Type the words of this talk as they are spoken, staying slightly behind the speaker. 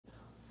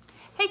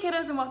Hey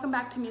kiddos, and welcome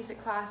back to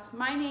music class.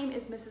 My name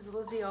is Mrs.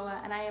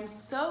 Lizaola, and I am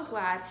so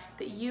glad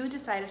that you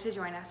decided to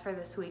join us for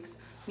this week's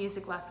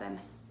music lesson.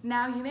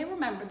 Now, you may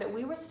remember that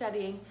we were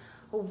studying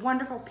a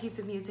wonderful piece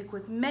of music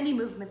with many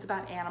movements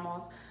about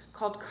animals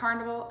called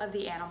Carnival of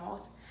the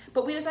Animals.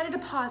 But we decided to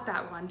pause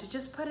that one to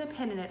just put a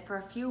pin in it for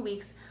a few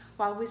weeks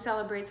while we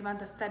celebrate the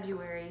month of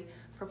February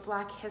for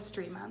Black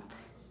History Month.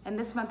 And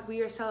this month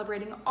we are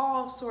celebrating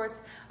all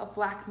sorts of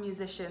Black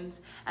musicians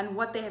and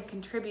what they have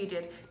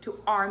contributed to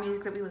our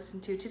music that we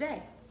listen to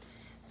today.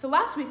 So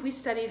last week we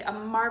studied a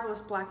marvelous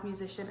Black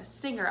musician, a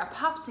singer, a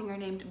pop singer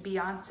named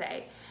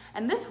Beyonce.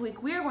 And this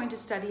week we are going to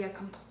study a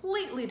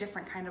completely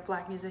different kind of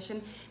Black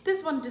musician.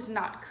 This one does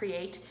not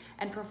create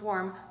and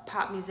perform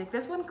pop music.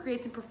 This one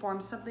creates and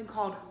performs something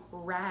called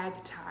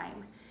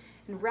ragtime.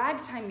 And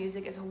ragtime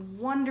music is a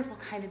wonderful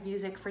kind of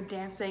music for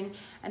dancing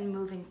and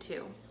moving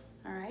to,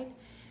 all right?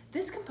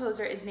 This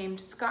composer is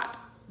named Scott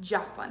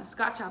Joplin,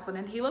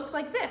 and he looks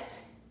like this.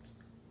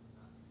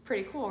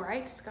 Pretty cool,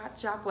 right? Scott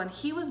Joplin.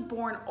 He was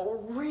born a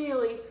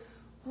really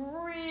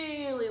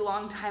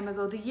long time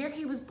ago. The year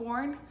he was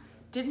born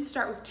didn't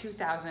start with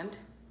 2000,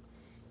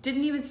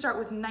 didn't even start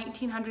with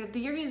 1900. The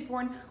year he was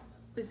born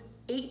was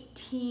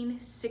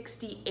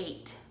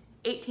 1868.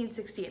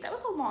 1868, that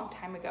was a long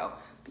time ago.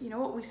 But you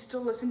know what? We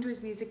still listen to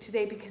his music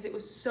today because it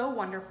was so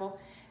wonderful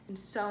and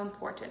so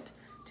important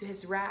to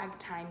his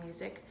ragtime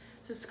music.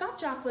 So Scott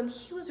Joplin,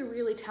 he was a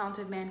really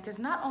talented man because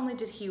not only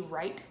did he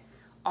write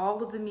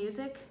all of the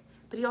music,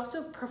 but he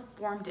also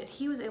performed it.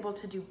 He was able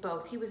to do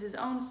both. He was his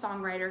own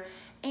songwriter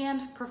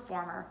and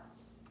performer.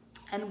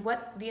 And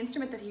what the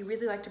instrument that he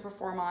really liked to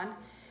perform on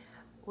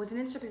was an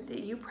instrument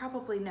that you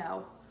probably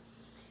know.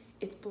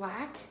 It's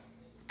black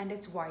and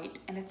it's white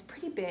and it's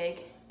pretty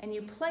big, and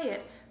you play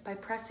it by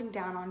pressing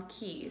down on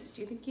keys.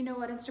 Do you think you know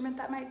what instrument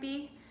that might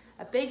be?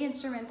 A big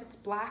instrument that's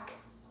black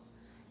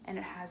and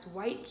it has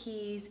white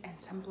keys and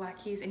some black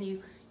keys, and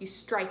you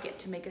strike it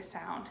to make a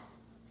sound.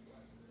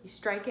 You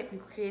strike it and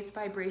it creates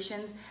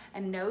vibrations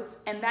and notes,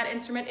 and that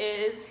instrument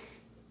is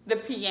the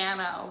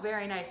piano.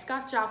 Very nice.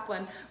 Scott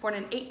Joplin, born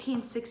in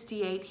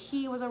 1868,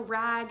 he was a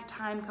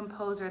ragtime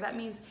composer. That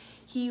means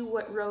he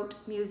wrote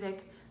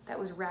music that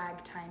was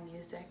ragtime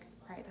music,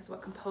 right? That's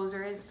what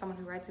composer is someone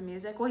who writes the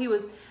music. Well, he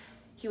was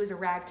a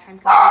ragtime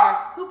composer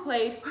who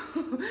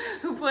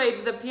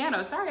played the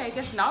piano. Sorry, I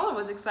guess Nala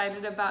was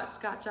excited about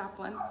Scott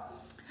Joplin.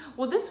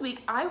 Well, this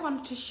week I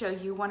wanted to show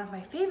you one of my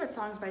favorite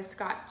songs by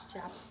Scott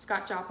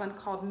Joplin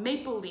called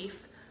Maple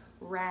Leaf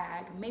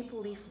Rag.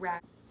 Maple Leaf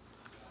Rag.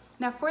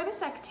 Now for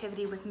this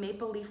activity with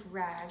Maple Leaf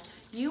Rag,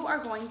 you are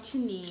going to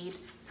need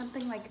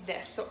something like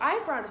this. So I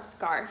brought a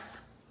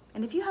scarf,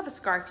 and if you have a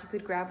scarf, you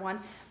could grab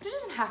one, but it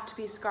doesn't have to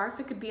be a scarf.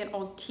 It could be an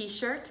old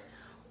t-shirt,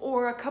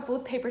 or a couple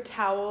of paper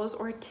towels,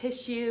 or a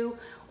tissue,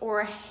 or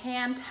a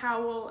hand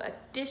towel, a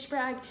dish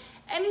rag,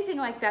 anything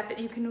like that that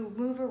you can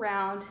move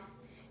around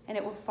and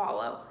it will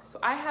follow. So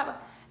I have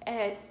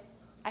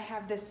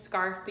this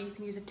scarf, but you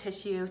can use a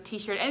tissue,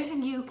 t-shirt,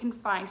 anything you can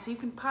find. So you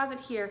can pause it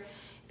here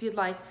if you'd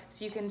like,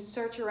 so you can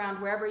search around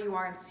wherever you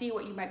are and see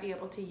what you might be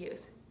able to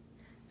use.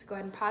 So go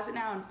ahead and pause it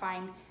now and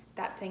find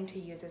that thing to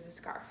use as a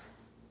scarf.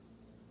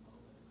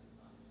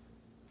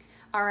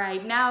 All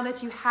right, now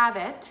that you have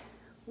it,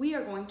 we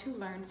are going to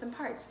learn some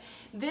parts.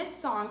 This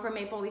song from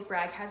Maple Leaf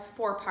Rag has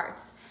 4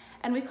 parts,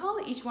 and we call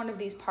each one of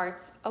these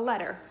parts a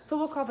letter. So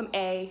we'll call them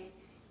A,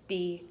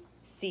 B,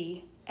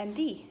 C, and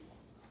D.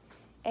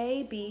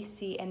 A, B,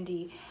 C, and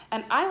D.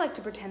 And I like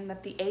to pretend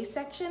that the A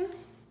section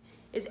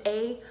is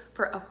A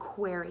for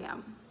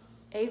aquarium.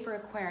 A for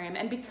aquarium.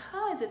 And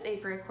because it's A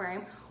for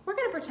aquarium, we're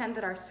gonna pretend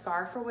that our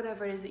scarf, or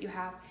whatever it is that you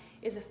have,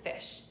 is a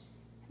fish.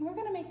 And we're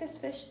gonna make this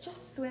fish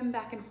just swim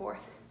back and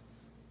forth.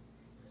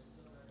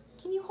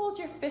 Can you hold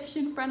your fish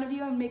in front of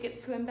you and make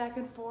it swim back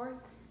and forth?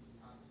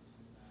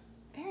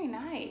 Very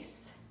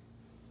nice.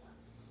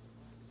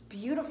 It's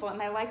beautiful,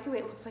 and I like the way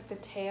it looks like the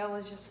tail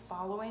is just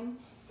following.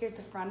 Here's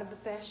the front of the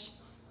fish,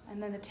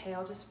 and then the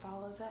tail just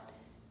follows it.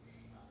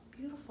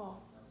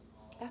 Beautiful.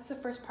 That's the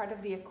first part of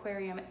the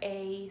aquarium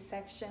A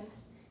section.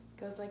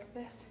 It goes like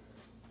this.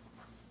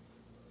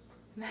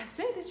 And that's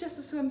it. It's just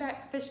a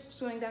fish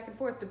swimming back and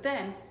forth. But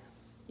then,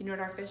 you know what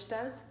our fish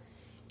does?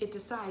 It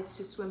decides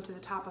to swim to the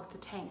top of the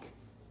tank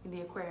in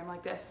the aquarium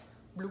like this.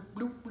 Bloop,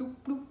 bloop, bloop,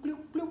 bloop, bloop,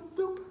 bloop,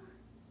 bloop.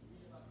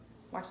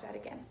 Watch that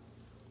again.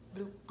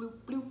 Bloop, bloop,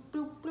 bloop,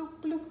 bloop, bloop,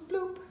 bloop,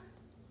 bloop.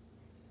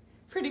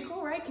 Pretty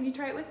cool, right? Can you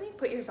try it with me?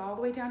 Put yours all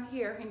the way down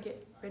here and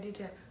get ready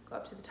to go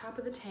up to the top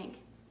of the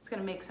tank. It's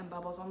gonna make some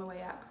bubbles on the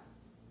way up.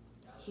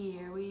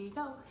 Here we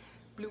go.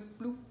 Bloop,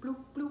 bloop, bloop,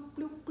 bloop,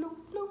 bloop, bloop,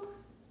 bloop.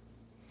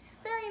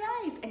 Very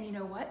nice. And you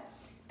know what?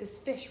 This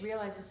fish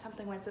realizes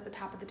something when it's at the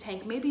top of the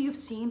tank. Maybe you've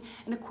seen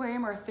an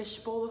aquarium or a fish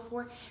bowl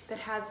before that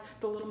has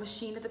the little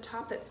machine at the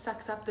top that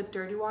sucks up the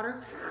dirty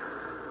water.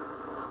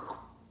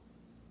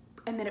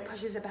 And then it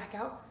pushes it back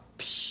out.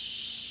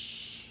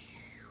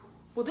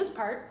 Well, this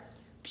part,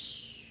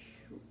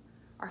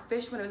 our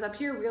fish, when it was up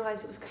here,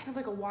 realized it was kind of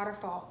like a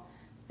waterfall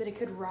that it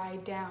could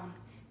ride down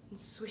and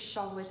swish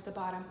all the way to the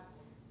bottom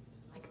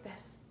like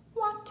this.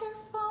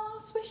 Waterfall,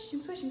 swish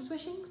and swish.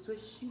 swishing, swishing,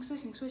 swishing,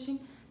 swishing, swishing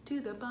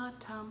to the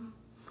bottom.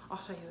 I'll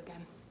show you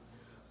again.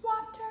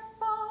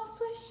 Waterfall,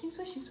 swishing,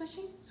 swishing,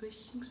 swishing,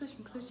 swishing,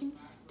 swishing, swishing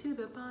to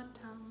the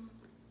bottom.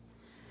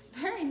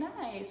 Very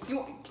nice. Can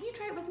you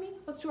try it with me?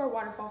 Let's do our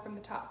waterfall from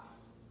the top.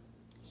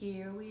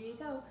 Here we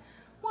go.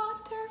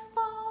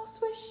 Waterfall,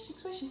 swishing,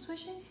 swishing,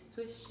 swishing,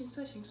 swishing,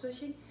 swishing,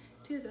 swishing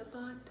to the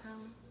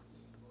bottom.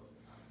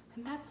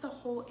 And that's the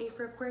whole A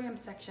for aquarium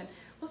section.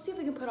 We'll see if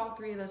we can put all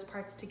three of those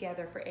parts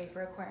together for A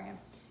for aquarium.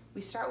 We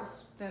start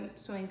with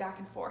swimming back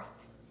and forth.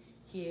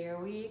 Here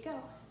we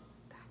go.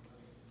 Back,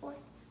 forth,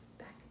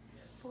 back,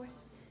 forth,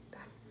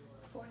 back,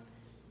 forth,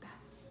 back,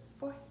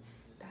 forth,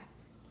 back,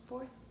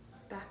 forth,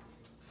 back,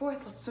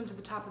 forth. Let's swim to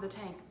the top of the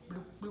tank.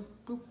 Bloop, bloop,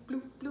 bloop,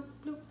 bloop, bloop,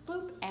 bloop,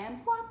 bloop. And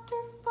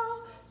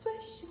waterfall,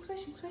 swishing,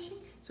 swishing, swishing,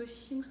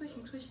 swishing,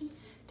 swishing, swishing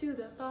to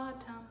the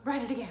bottom.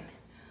 Write it again.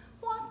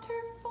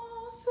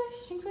 Waterfall,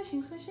 swishing,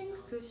 swishing, swishing,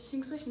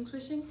 swishing, swishing,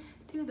 swishing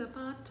to the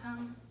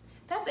bottom.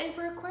 That's A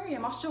for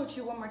aquarium. I'll show it to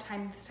you one more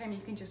time. This time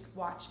you can just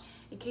watch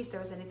in case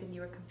there was anything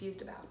you were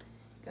confused about.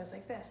 It goes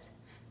like this.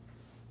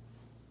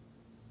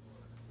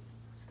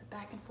 So the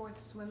back and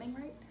forth swimming,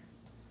 right?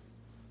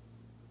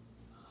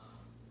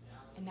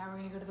 And now we're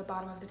gonna go to the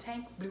bottom of the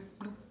tank. Bloop,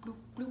 bloop, bloop,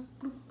 bloop,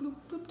 bloop, bloop,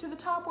 bloop to the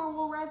top where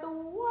we'll ride the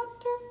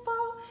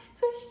waterfall.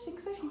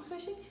 Swishing, swishing,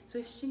 swishing,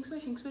 swishing,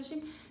 swishing,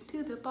 swishing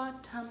to the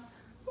bottom.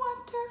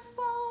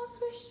 Waterfall,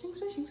 swishing,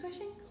 swishing,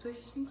 swishing,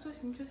 swishing,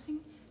 swishing, swishing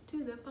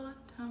to the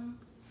bottom.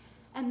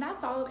 And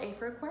that's all of A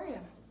for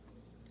aquarium.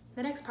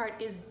 The next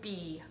part is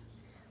B.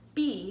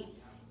 B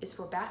is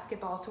for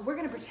basketball. So we're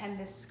gonna pretend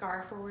this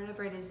scarf or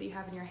whatever it is that you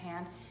have in your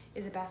hand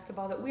is a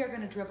basketball that we are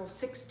gonna dribble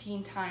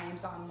 16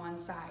 times on one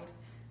side,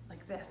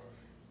 like this.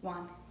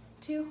 1,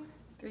 2,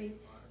 3,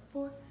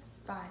 4,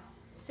 5,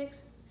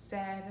 6,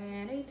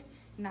 7, 8,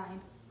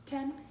 9,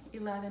 10,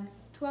 11,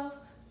 12,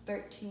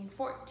 13,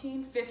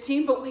 14,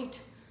 15, but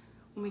wait.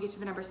 When we get to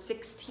the number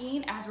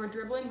 16, as we're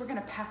dribbling, we're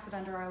gonna pass it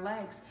under our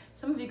legs.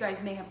 Some of you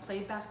guys may have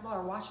played basketball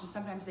or watched, and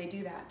sometimes they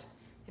do that.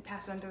 They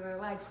pass it under their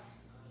legs.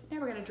 Now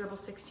we're gonna dribble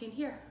 16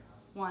 here.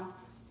 1,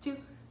 2,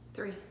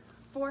 3,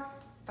 4,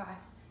 5,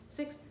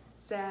 6,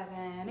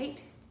 7,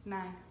 8,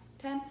 9,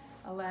 10,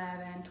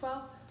 11,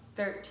 12,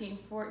 13,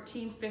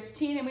 14,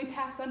 15, and we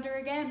pass under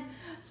again.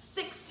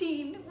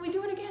 16, we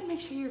do it again. Make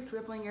sure you're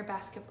dribbling your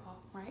basketball,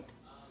 right?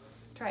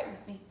 Try it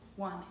with me.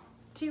 1,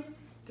 2,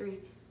 3,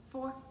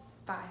 4,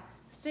 5,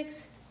 6,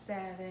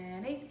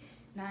 7, 8,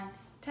 9,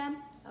 10,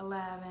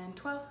 11,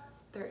 12,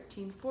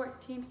 13,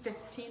 14,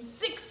 15,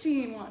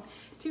 16. 1,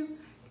 2,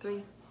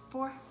 3,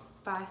 4,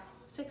 5,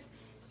 6,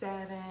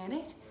 7,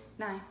 8,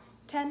 9,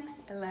 10,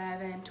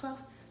 11,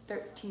 12,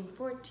 13,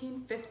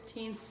 14,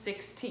 15,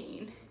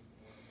 16.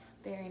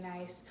 Very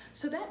nice.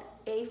 So that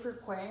A for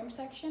aquarium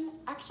section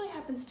actually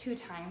happens 2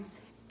 times.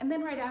 And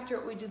then right after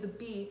it, we do the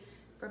B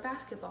for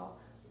basketball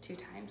 2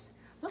 times.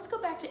 Let's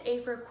go back to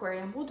A for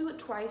aquarium. We'll do it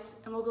twice,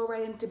 and we'll go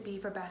right into B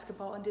for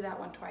basketball and do that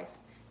one twice,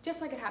 just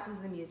like it happens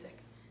in the music.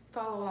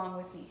 Follow along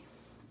with me.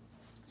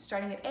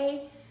 Starting at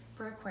A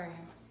for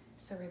aquarium.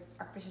 So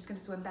our fish is gonna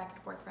swim back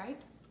and forth,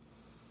 right?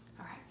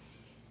 All right,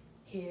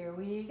 here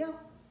we go.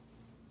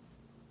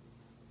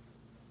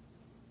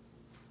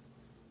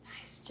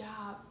 Nice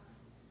job.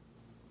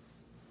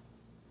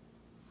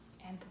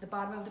 And to the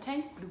bottom of the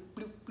tank, bloop,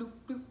 bloop, bloop,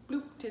 bloop,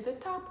 bloop, to the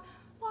top.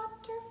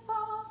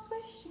 Waterfall,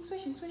 swishing,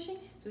 swishing, swishing,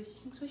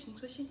 swishing, swishing,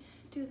 swishing,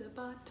 to the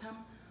bottom.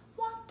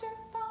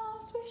 Waterfall,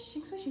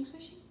 swishing, swishing,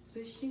 swishing,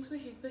 swishing,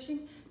 swishing,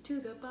 swishing, to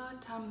the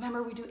bottom.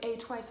 Remember, we do A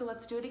twice, so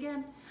let's do it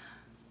again.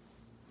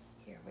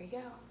 Here we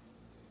go.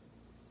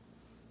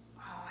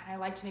 Oh, and I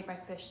like to make my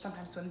fish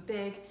sometimes swim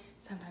big,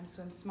 sometimes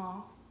swim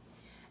small.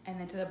 And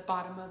then to the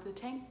bottom of the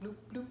tank, bloop,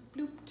 bloop,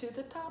 bloop, to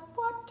the top.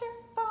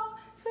 Waterfall,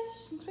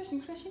 swishing,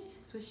 swishing, swishing,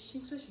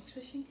 swishing, swishing,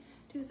 swishing,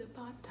 to the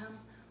bottom.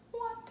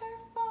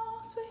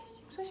 Waterfall,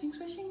 swishing, swishing,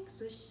 swishing,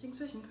 swishing,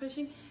 swishing,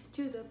 swishing,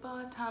 to the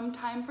bottom.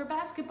 Time for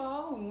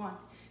basketball. 1,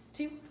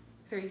 2,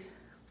 3,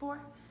 4,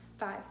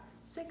 5,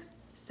 6,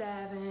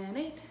 7,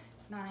 8,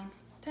 9,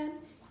 10,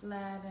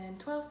 11,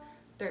 12,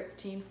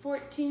 13,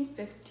 14,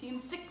 15,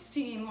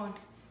 16. 1,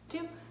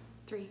 2,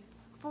 3,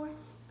 4,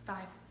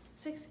 5,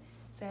 6,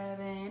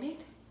 7,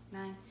 8,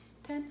 9,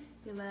 10,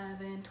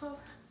 11, 12,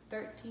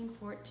 13,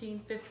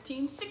 14,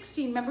 15,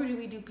 16. Remember,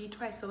 we do B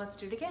twice, so let's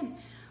do it again.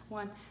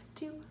 1,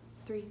 2,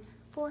 3,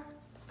 4,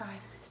 5,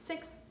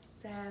 6,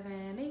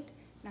 7, 8,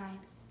 9,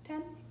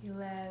 10,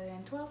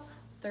 11, 12,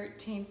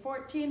 13,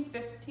 14,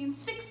 15,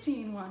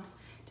 16. 1,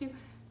 2,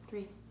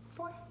 3,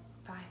 4,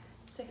 5,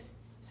 6,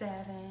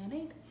 7,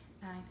 8,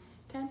 9,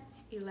 10,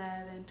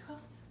 11, 12,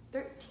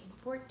 13,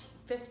 14,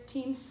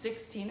 15,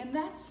 16. And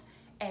that's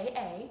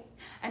AA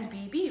and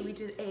BB. We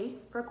did A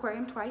for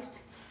aquarium twice,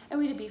 and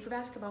we did B for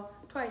basketball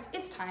twice.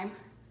 It's time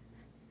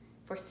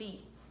for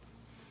C.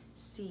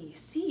 C.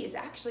 C is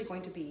actually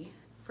going to be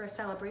for a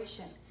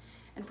celebration.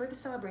 And for the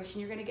celebration,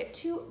 you're gonna get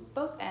two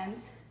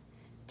ends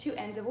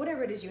of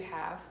whatever it is you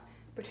have,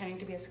 pretending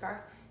to be a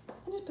scarf,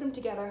 and just put them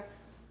together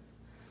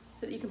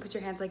so that you can put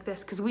your hands like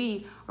this, because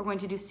we are going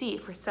to do C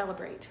for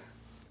celebrate.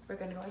 We're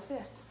gonna go like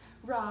this.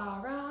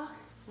 Rah, rah,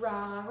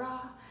 rah,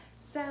 rah,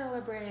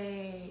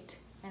 celebrate.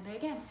 And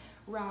again,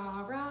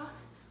 rah, rah,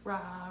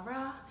 rah,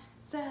 rah,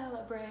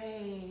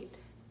 celebrate.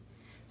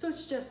 So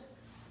it's just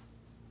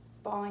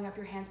balling up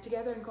your hands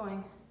together and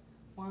going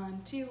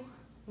 1, 2,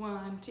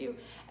 1, 2.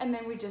 And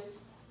then we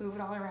just move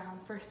it all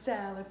around for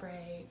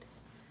celebrate.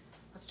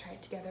 Let's try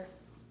it together.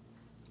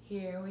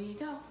 Here we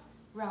go.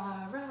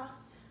 Rah, rah,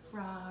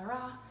 rah,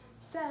 rah,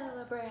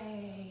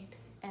 celebrate.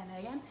 And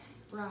again,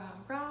 rah,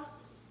 rah,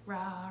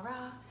 rah,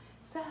 rah,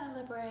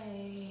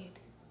 celebrate.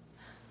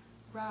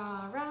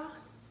 Rah, rah,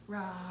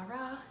 rah,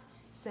 rah,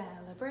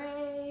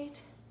 celebrate.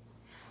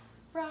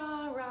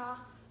 Rah, rah,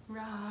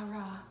 rah,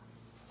 rah,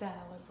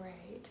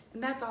 celebrate.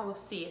 And that's all of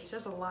C. It's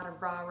just a lot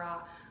of rah,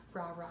 rah,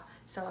 rah, rah,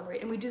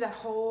 celebrate. And we do that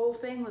whole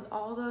thing with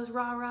all those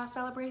rah, rah,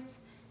 celebrates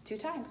 2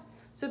 times.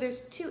 So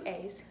there's 2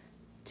 A's,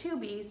 2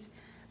 B's,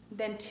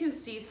 then 2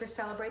 C's for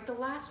celebrate. The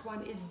last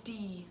one is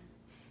D.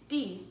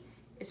 D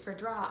is for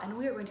draw, and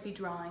we are going to be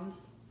drawing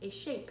a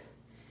shape.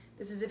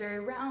 This is a very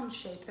round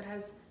shape that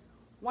has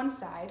one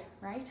side,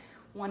 right?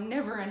 One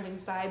never-ending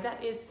side.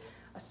 That is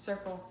a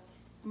circle.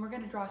 And we're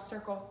going to draw a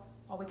circle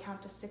while we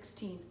count to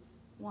 16.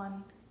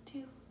 1,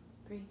 2,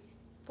 3,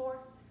 4,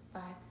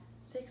 5,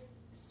 6,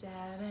 7,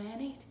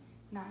 8,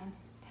 9,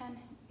 10,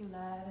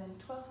 11,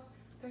 12,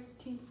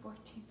 13,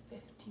 14,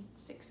 15,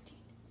 16.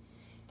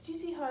 Did you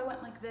see how I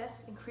went like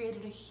this and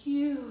created a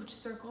huge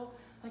circle,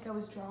 like I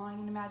was drawing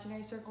an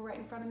imaginary circle right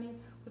in front of me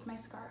with my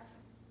scarf?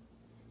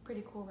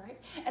 Pretty cool, right?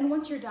 And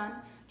once you're done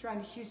drawing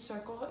the huge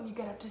circle and you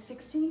get up to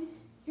 16,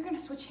 you're gonna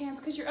switch hands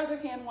because your other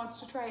hand wants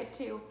to try it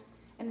too.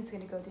 And it's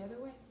gonna go the other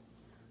way.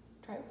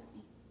 Try it with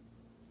me.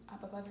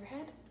 Up above your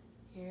head.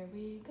 Here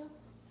we go.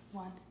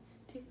 1,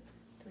 2,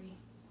 3,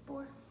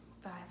 4,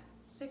 5,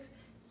 6,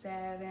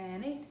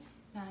 7, 8,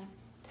 9,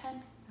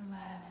 10, 11,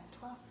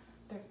 12,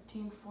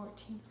 13,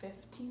 14,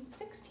 15,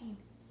 16.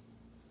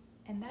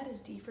 And that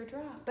is D for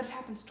draw. But it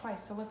happens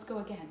twice, so let's go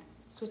again.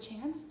 Switch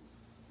hands.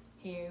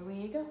 Here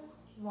we go.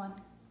 1,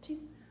 2,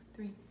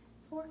 3,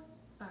 4,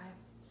 5,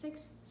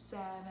 6,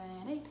 7,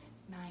 8,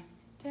 9,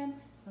 10,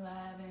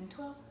 11,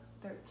 12,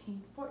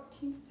 13,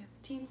 14,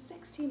 15,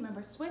 16.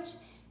 Remember, switch.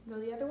 Go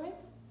the other way.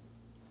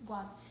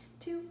 1,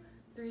 2,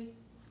 3,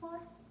 4,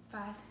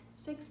 5,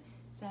 6,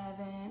 7,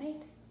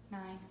 8,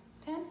 9,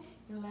 10,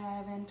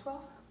 11,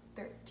 12,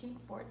 13,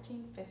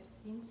 14,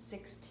 15,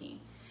 16.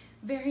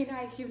 Very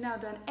nice. You've now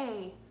done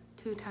A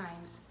 2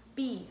 times,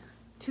 B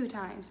 2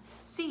 times,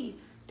 C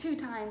 2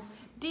 times,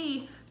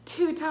 D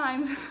 2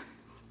 times.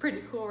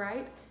 Pretty cool,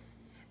 right?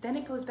 Then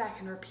it goes back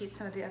and repeats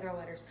some of the other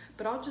letters,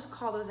 but I'll just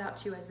call those out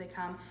to you as they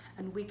come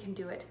and we can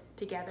do it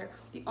together.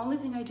 The only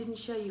thing I didn't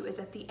show you is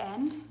at the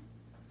end,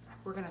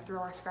 we're gonna throw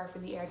our scarf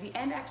in the air. The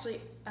end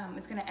actually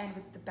is gonna end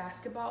with the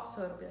basketball,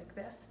 so it'll be like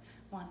this.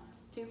 1,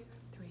 2,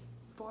 3,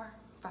 4,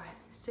 5,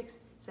 6,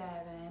 7,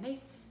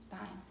 8, 9,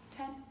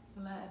 10,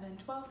 11,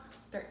 12,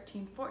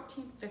 13,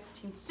 14,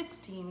 15,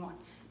 16. 1,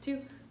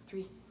 2,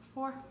 3,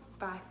 4,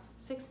 5,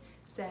 6,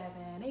 7,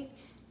 8,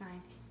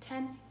 9,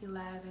 10,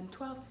 11,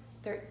 12,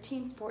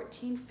 13,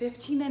 14,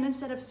 15, and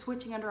instead of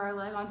switching under our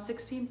leg on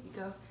 16, we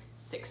go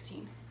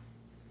 16.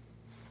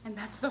 And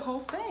that's the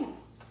whole thing.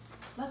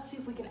 Let's see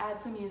if we can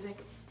add some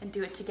music and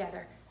do it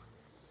together.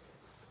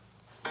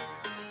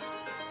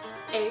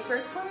 A for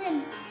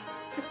aquarium.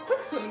 It's a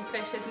quick swimming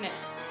fish, isn't it?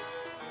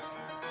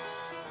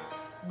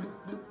 Bloop,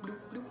 bloop, bloop,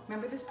 bloop.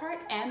 Remember this part?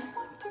 And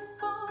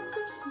waterfall,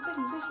 swishing,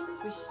 swishing, swishing,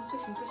 swishing,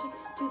 swishing, swishing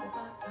to the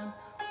bottom.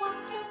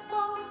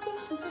 Waterfall,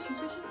 swishing, swishing,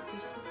 swishing,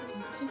 swishing,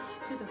 swishing, swishing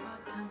to the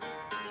bottom.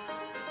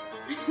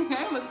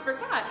 I almost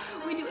forgot.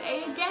 We do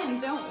A again,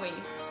 don't we?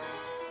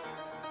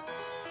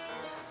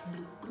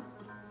 Bloop, bloop,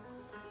 bloop.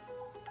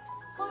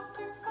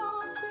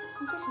 Waterfall,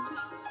 swishing, swishing,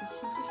 swishing,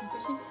 swishing, swishing,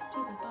 swishing to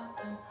the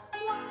bottom.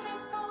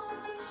 Waterfall,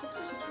 swishing,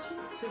 swishing, swishing,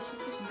 swishing, swishing,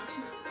 swishing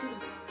to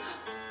the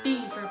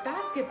B for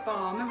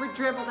basketball. Remember,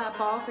 dribble that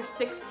ball for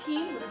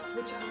 16 with a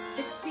switch on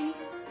 16.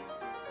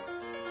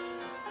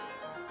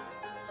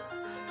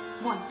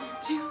 1,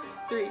 2,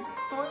 3,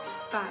 4,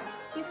 5,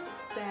 6,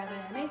 7,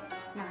 8,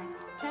 9,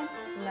 10,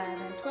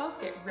 11,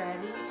 12. Get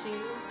ready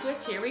to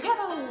switch. Here we go.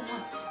 1,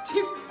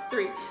 2,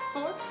 3,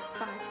 4,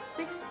 5,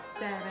 6,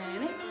 7, 8,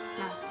 9,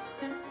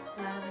 10,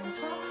 11,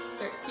 12,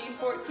 13,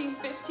 14,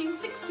 15,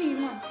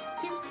 16. 1,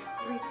 2,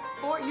 3,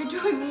 4. You're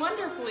doing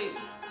wonderfully.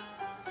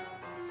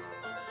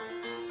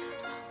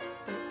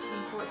 13,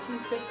 14,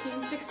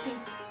 15, 16.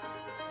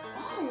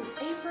 Oh,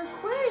 it's A for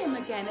aquarium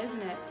again,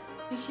 isn't it?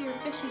 Make sure your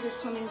fishies are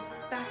swimming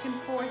back and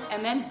forth,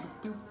 and then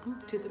bloop, bloop,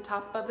 bloop to the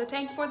top of the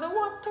tank for the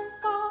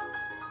waterfall.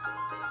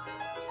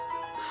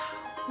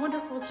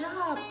 Wonderful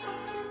job.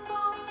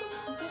 Waterfall,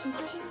 swishing, swishing,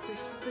 swishing,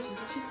 swishing, swishing,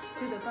 swishing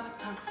to the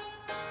bottom.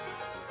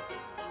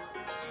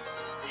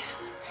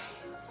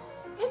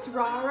 Celebrate. It's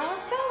rah, rah,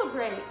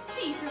 celebrate.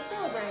 C for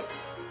celebrate.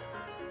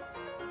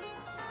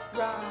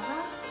 Rah,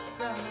 rah,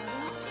 rah,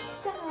 rah,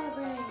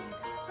 celebrate.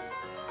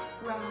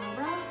 Rah,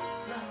 rah,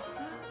 rah,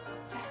 rah,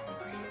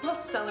 celebrate.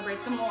 Let's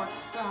celebrate some more.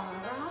 Rah,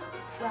 rah,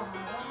 rah,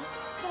 rah,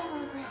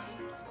 celebrate.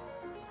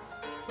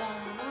 Rah,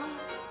 rah,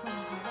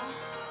 rah, rah,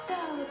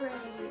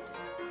 celebrate.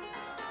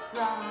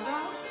 Rah,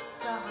 rah,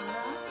 rah,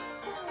 rah,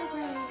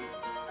 celebrate.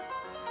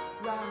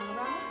 Rah,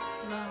 rah,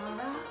 rah,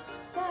 rah,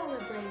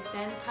 celebrate.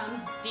 Then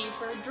comes D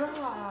for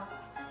draw.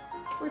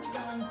 We're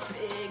drawing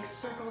big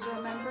circles,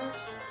 remember?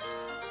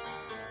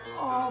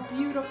 Oh,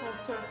 beautiful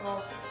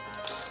circles.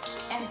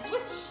 And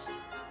switch.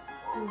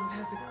 Ooh,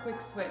 that's a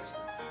quick switch.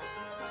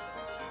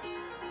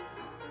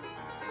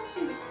 Let's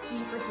do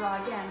D for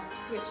draw again.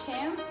 Switch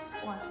hands.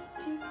 1,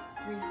 2,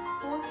 3,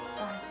 4,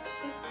 5,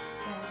 6,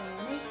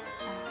 7, 8,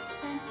 9,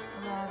 10,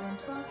 11,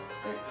 12,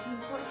 13,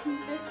 14,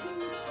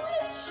 15.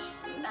 Switch.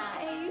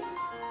 Nice.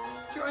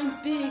 Drawing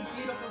big,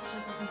 beautiful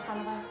circles in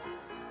front of us.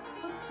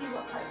 Let's see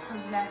what part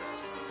comes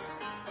next.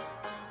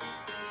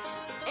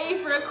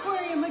 A for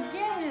aquarium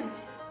again.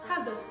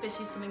 Have those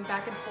fishies swimming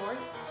back and forth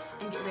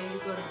and get ready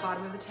to go to the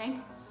bottom of the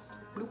tank.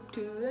 Bloop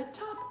to the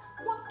top.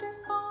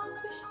 Waterfall,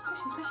 swishing,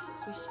 swishing, swishing,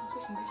 swishing,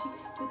 swishing, swishing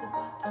to the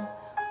bottom.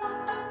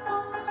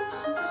 Waterfall,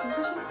 swishing, swishing,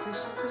 swishing,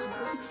 swishing, swishing,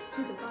 swishing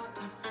to the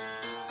bottom.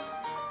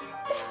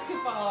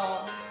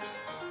 Basketball.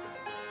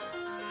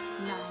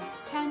 9,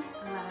 10,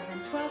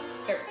 11, 12,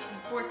 13,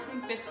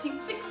 14, 15,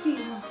 16.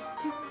 1,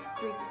 2,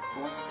 3,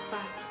 4,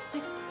 5,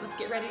 6. Let's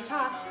get ready to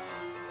toss.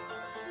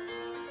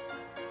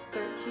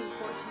 13,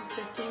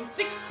 14, 15,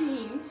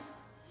 16.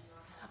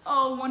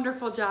 Oh,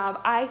 wonderful job.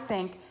 I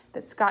think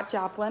that Scott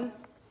Joplin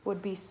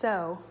would be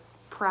so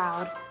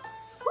proud.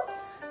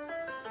 Whoops.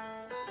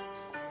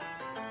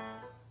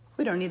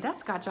 We don't need that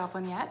Scott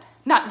Joplin yet.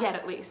 Not yet,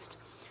 at least.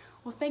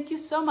 Well, thank you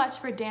so much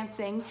for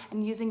dancing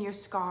and using your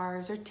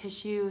scarves or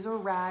tissues or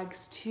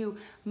rags to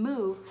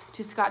move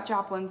to Scott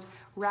Joplin's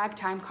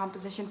ragtime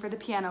composition for the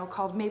piano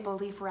called Maple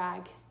Leaf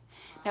Rag.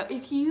 Now,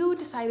 if you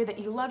decided that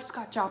you loved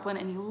Scott Joplin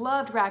and you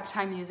loved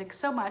ragtime music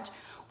so much,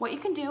 what you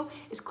can do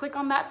is click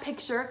on that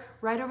picture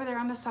right over there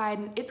on the side,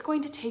 and it's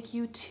going to take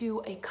you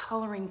to a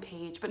coloring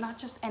page, but not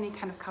just any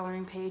kind of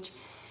coloring page.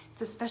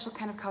 It's a special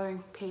kind of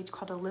coloring page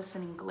called a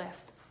listening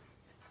glyph.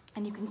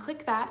 And you can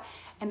click that,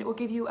 and it will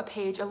give you a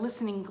page, a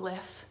listening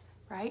glyph,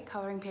 right,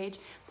 coloring page,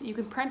 that you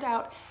can print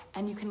out,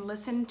 and you can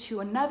listen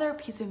to another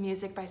piece of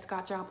music by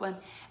Scott Joplin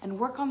and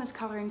work on this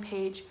coloring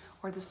page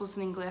or this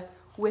listening glyph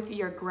with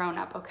your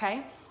grown-up,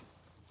 okay?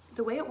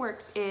 The way it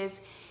works is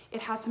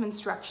it has some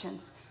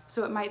instructions.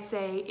 So it might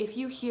say, if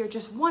you hear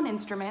just one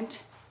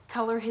instrument,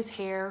 color his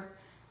hair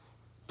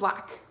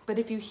black. But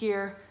if you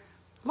hear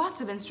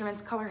lots of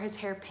instruments, color his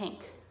hair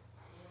pink.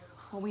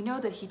 Well, we know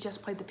that he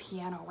just played the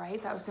piano,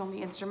 right? That was the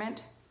only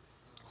instrument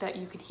that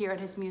you could hear in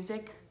his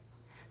music.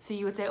 So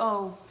you would say,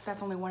 oh,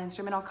 that's only one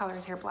instrument, I'll color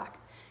his hair black,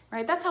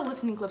 right? That's how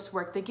listening glyphs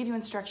work. They give you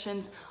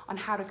instructions on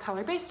how to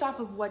color based off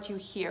of what you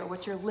hear,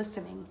 what you're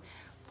listening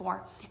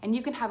for. And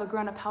you can have a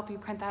grown-up help you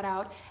print that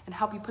out and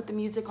help you put the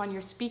music on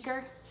your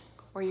speaker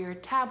or your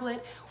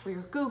tablet or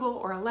your Google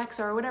or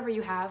Alexa or whatever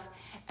you have,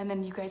 and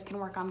then you guys can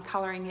work on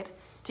coloring it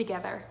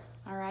together.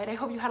 All right, I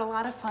hope you had a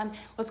lot of fun.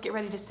 Let's get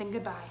ready to sing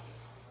goodbye.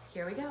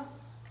 Here we go.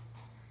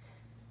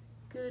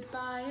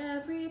 Goodbye,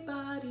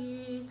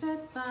 everybody,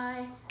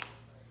 goodbye.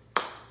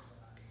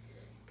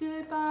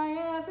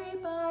 Goodbye,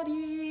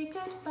 everybody,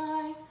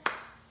 goodbye.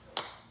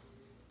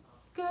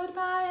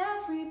 Goodbye,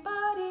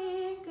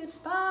 everybody,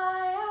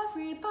 goodbye,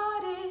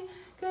 everybody,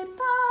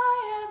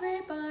 goodbye,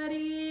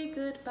 everybody,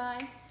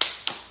 goodbye.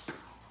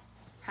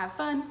 Have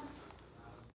fun.